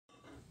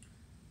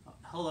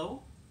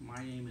Hello,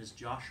 my name is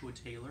Joshua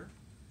Taylor,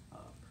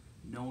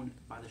 known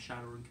by the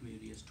Shadowrun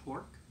community as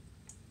Torq.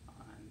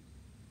 I'm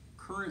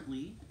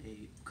currently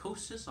a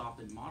co-CisMaleOp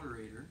and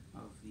moderator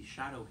of the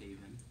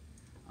Shadowhaven.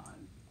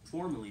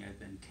 Formerly, I've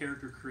been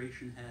character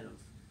creation head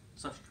of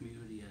such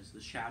community as the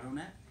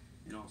ShadowNet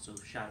and also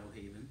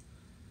Shadowhaven.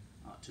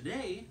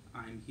 Today,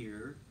 I'm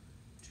here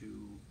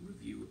to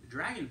review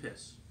Dragon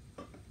Piss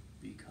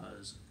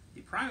because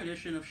the Prime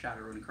Edition of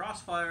Shadowrun and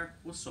Crossfire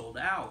was sold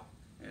out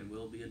and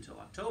will be until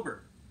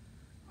October.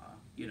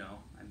 You know,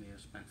 I may have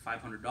spent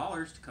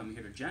 $500 to come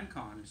here to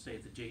Gencon and stay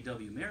at the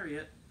JW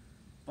Marriott,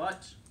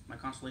 but my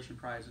consolation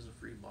prize is a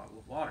free bottle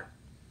of water.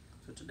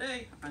 So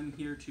today, I'm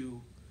here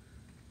to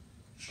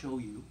show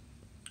you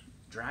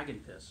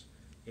Dragon Piss.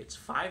 It's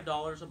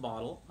 $5 a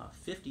bottle,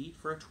 $50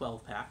 for a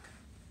 12-pack.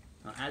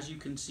 As you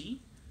can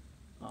see,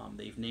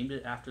 they've named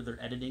it after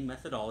their editing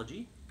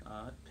methodology,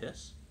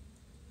 Piss.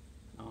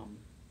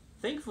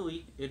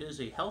 Thankfully, it is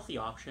a healthy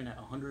option at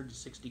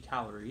 160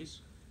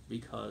 calories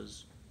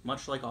because,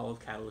 much like all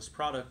of Catalyst's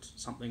products,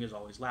 something is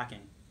always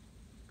lacking.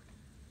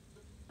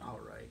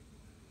 Alright,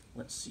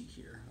 let's see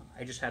here.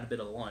 I just had a bit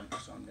of lunch,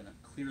 so I'm going to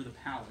clear the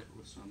palate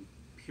with some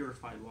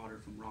purified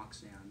water from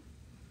Roxanne,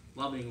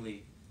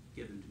 lovingly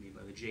given to me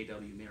by the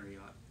JW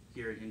Marriott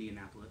here in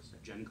Indianapolis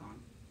at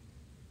Gencon.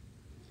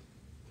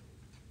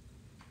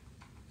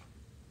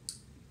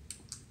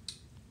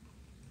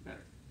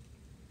 Better.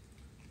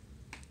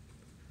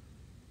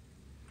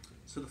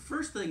 So the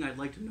first thing I'd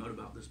like to note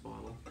about this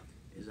bottle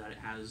is that it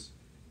has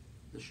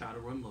the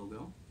Shadowrun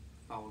logo,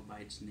 followed by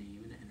its name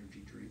and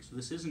energy drink. So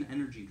this is an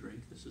energy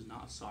drink, this is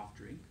not a soft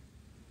drink.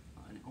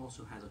 And it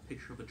also has a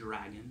picture of a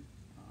dragon.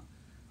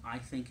 I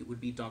think it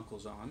would be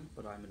Dunkelzahn,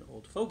 but I'm an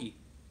old fogey.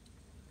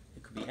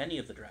 It could be any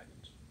of the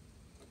dragons.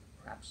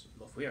 Perhaps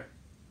Lofweir.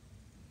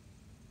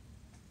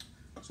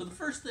 So the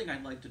first thing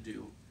I'd like to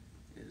do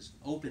is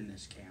open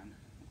this can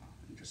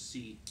and just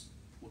see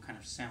what kind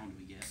of sound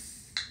we get.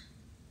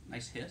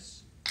 Nice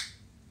hiss.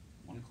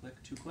 1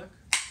 click, 2 click,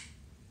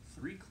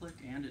 3 click,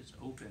 and it's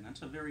open.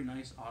 That's a very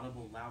nice,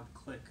 audible, loud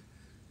click.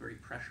 Very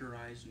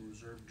pressurized and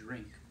reserved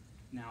drink.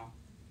 Now,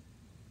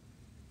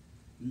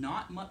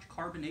 not much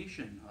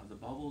carbonation. The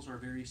bubbles are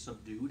very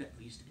subdued, at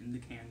least in the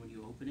can when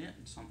you open it.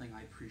 It's something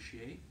I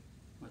appreciate.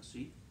 Let's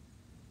see.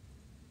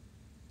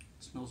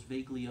 It smells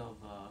vaguely of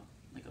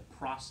like a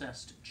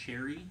processed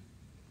cherry,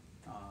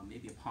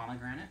 maybe a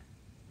pomegranate.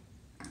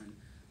 And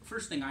the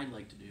first thing I'd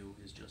like to do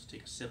is just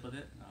take a sip of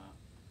it.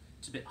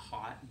 It's a bit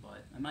hot,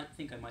 but I might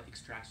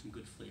extract some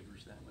good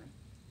flavors that way.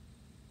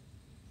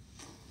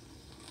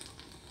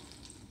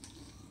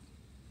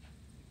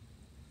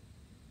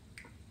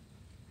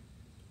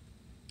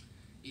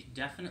 It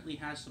definitely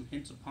has some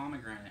hints of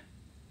pomegranate.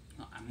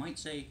 I might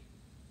say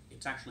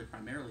it's actually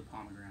primarily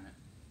pomegranate.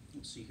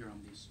 Let's see here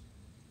on these.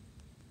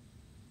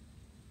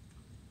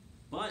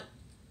 But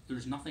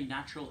there's nothing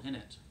natural in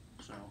it,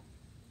 so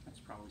that's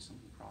probably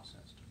something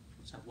processed.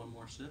 Let's have one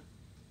more sip.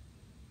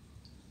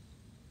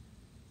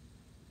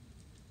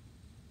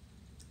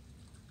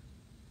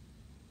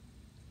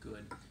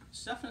 Good.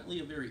 It's definitely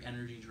a very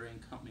energy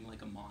drink, something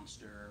like a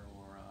Monster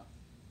or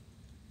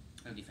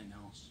anything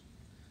else.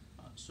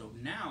 So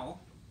now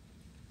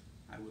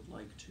I would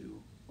like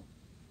to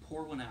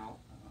pour one out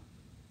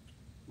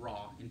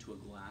raw into a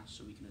glass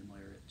so we can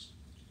admire its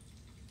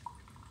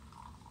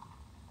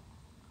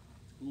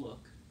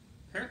look.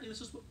 Apparently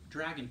this is what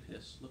Dragon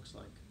Piss looks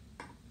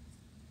like.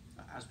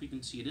 As we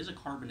can see, it is a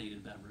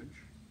carbonated beverage,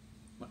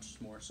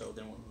 much more so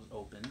than when it was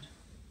opened.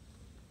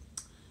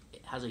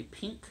 It has a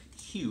pink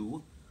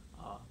hue,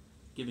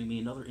 giving me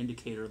another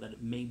indicator that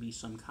it may be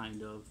some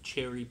kind of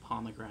cherry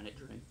pomegranate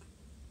drink.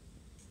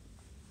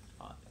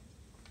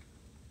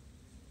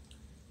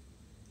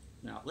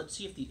 Now, let's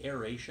see if the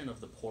aeration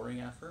of the pouring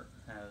effort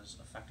has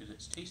affected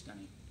its taste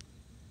any.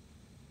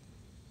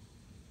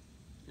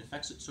 It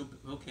affects it so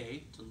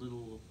okay, it's a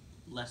little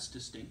less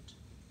distinct,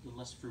 a little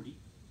less fruity.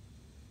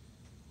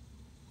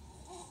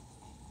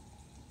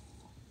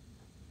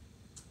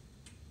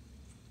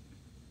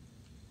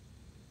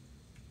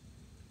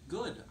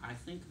 Good. I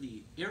think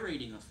the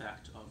aerating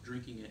effect of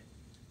drinking it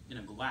in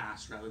a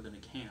glass rather than a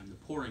can, the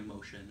pouring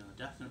motion,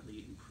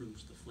 definitely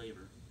improves the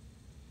flavor.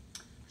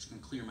 I'm just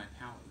going to clear my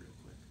palate real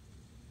quick.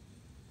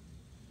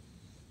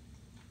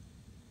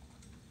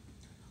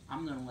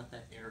 I'm going to let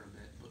that air a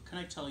bit, but can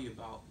I tell you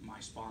about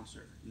my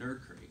sponsor,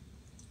 NerdCrate?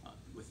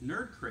 With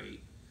NerdCrate,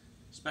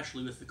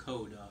 especially with the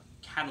code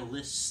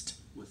CATALYST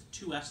with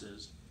 2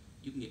 S's,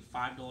 you can get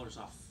 $5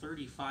 off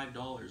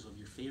 $35 of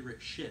your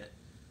favorite shit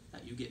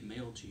that you get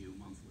mailed to you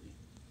monthly.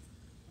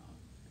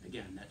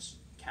 Again, that's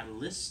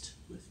Catalyst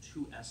with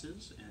 2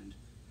 S's, and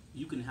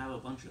you can have a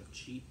bunch of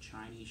cheap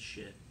Chinese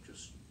shit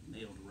just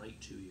mailed right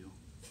to you.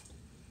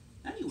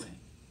 Anyway,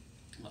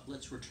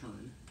 let's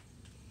return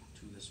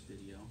to this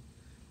video.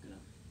 I'm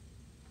gonna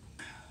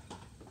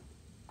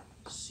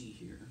see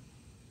here,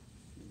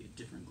 maybe a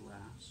different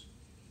glass.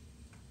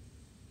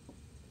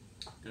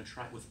 I'm gonna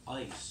try it with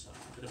ice,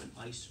 a bit of an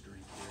ice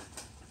drink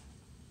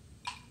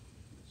here.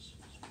 This is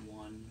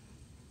 1,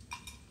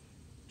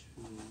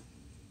 2,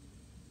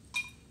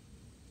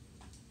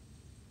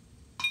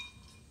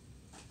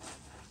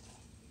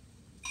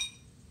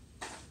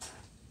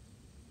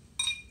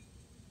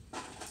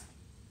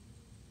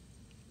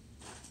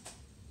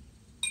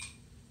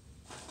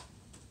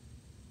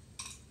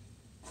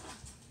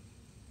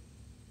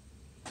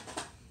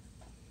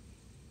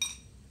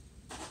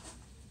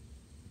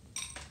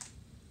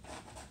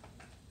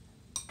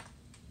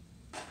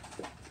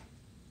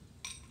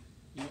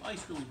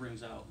 ice really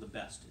brings out the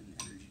best in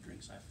energy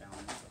drinks, I've found.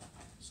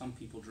 Some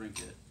people drink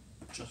it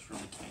just from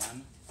the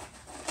can,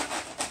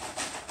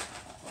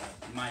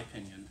 but in my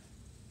opinion,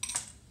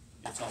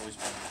 it's always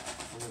better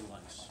with a little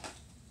ice.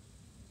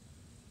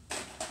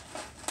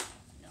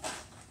 Yeah.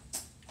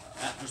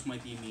 That just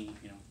might be me,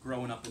 you know,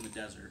 growing up in the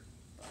desert,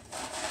 but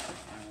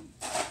I'm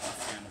a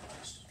fan of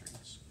ice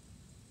drinks.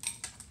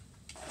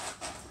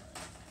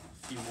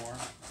 A few more.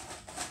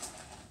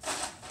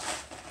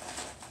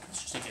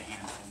 Let's just take a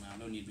handful now,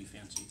 no need to be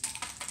fancy.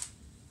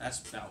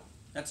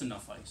 That's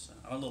enough ice.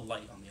 I'm a little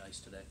light on the ice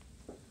today.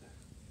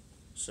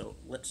 So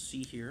let's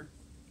see here.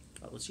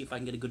 Let's see if I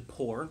can get a good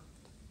pour.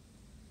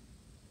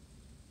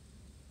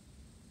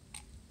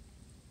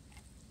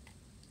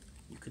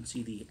 You can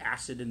see the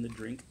acid in the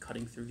drink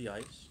cutting through the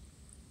ice.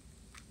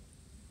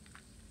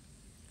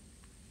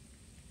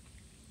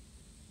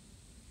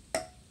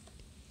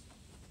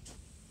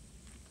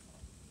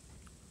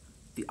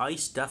 The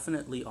ice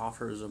definitely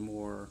offers a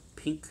more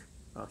pink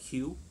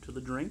hue to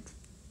the drink.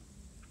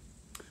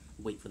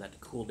 Wait for that to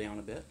cool down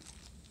a bit.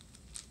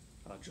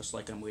 Just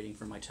like I'm waiting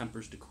for my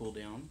tempers to cool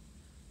down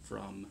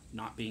from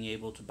not being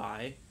able to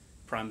buy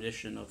Prime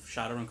Edition of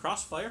Shadowrun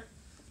Crossfire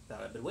that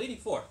I've been waiting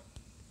for.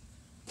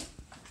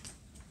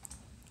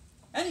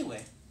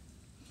 Anyway,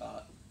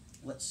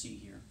 let's see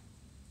here.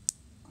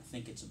 I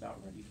think it's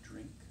about ready to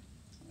drink.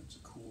 It's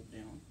cooled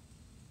down.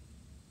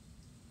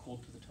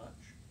 Cold to the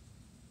touch.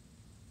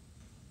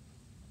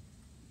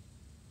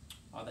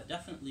 That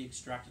definitely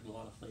extracted a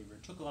lot of flavor.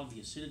 It took a lot of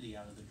the acidity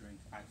out of the drink,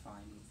 I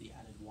find, with the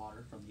added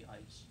water from the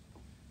ice.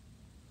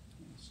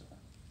 So,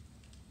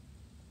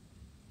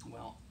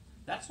 well,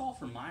 that's all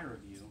for my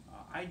review.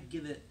 I'd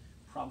give it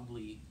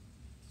probably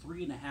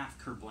 3.5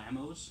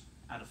 Kerblamos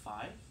out of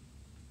 5.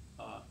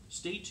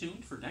 Stay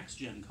tuned for next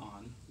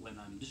Gencon when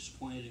I'm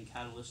disappointed in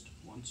Catalyst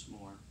once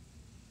more.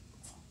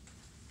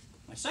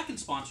 My second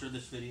sponsor of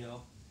this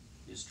video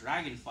is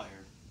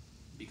Dragonfire,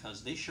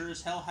 because they sure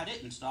as hell had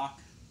it in stock,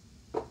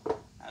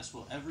 as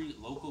will every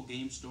local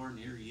game store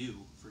near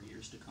you for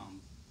years to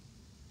come.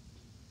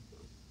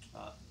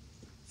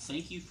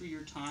 Thank you for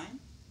your time.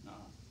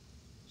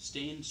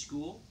 Stay in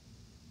school,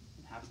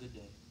 and have a good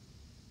day.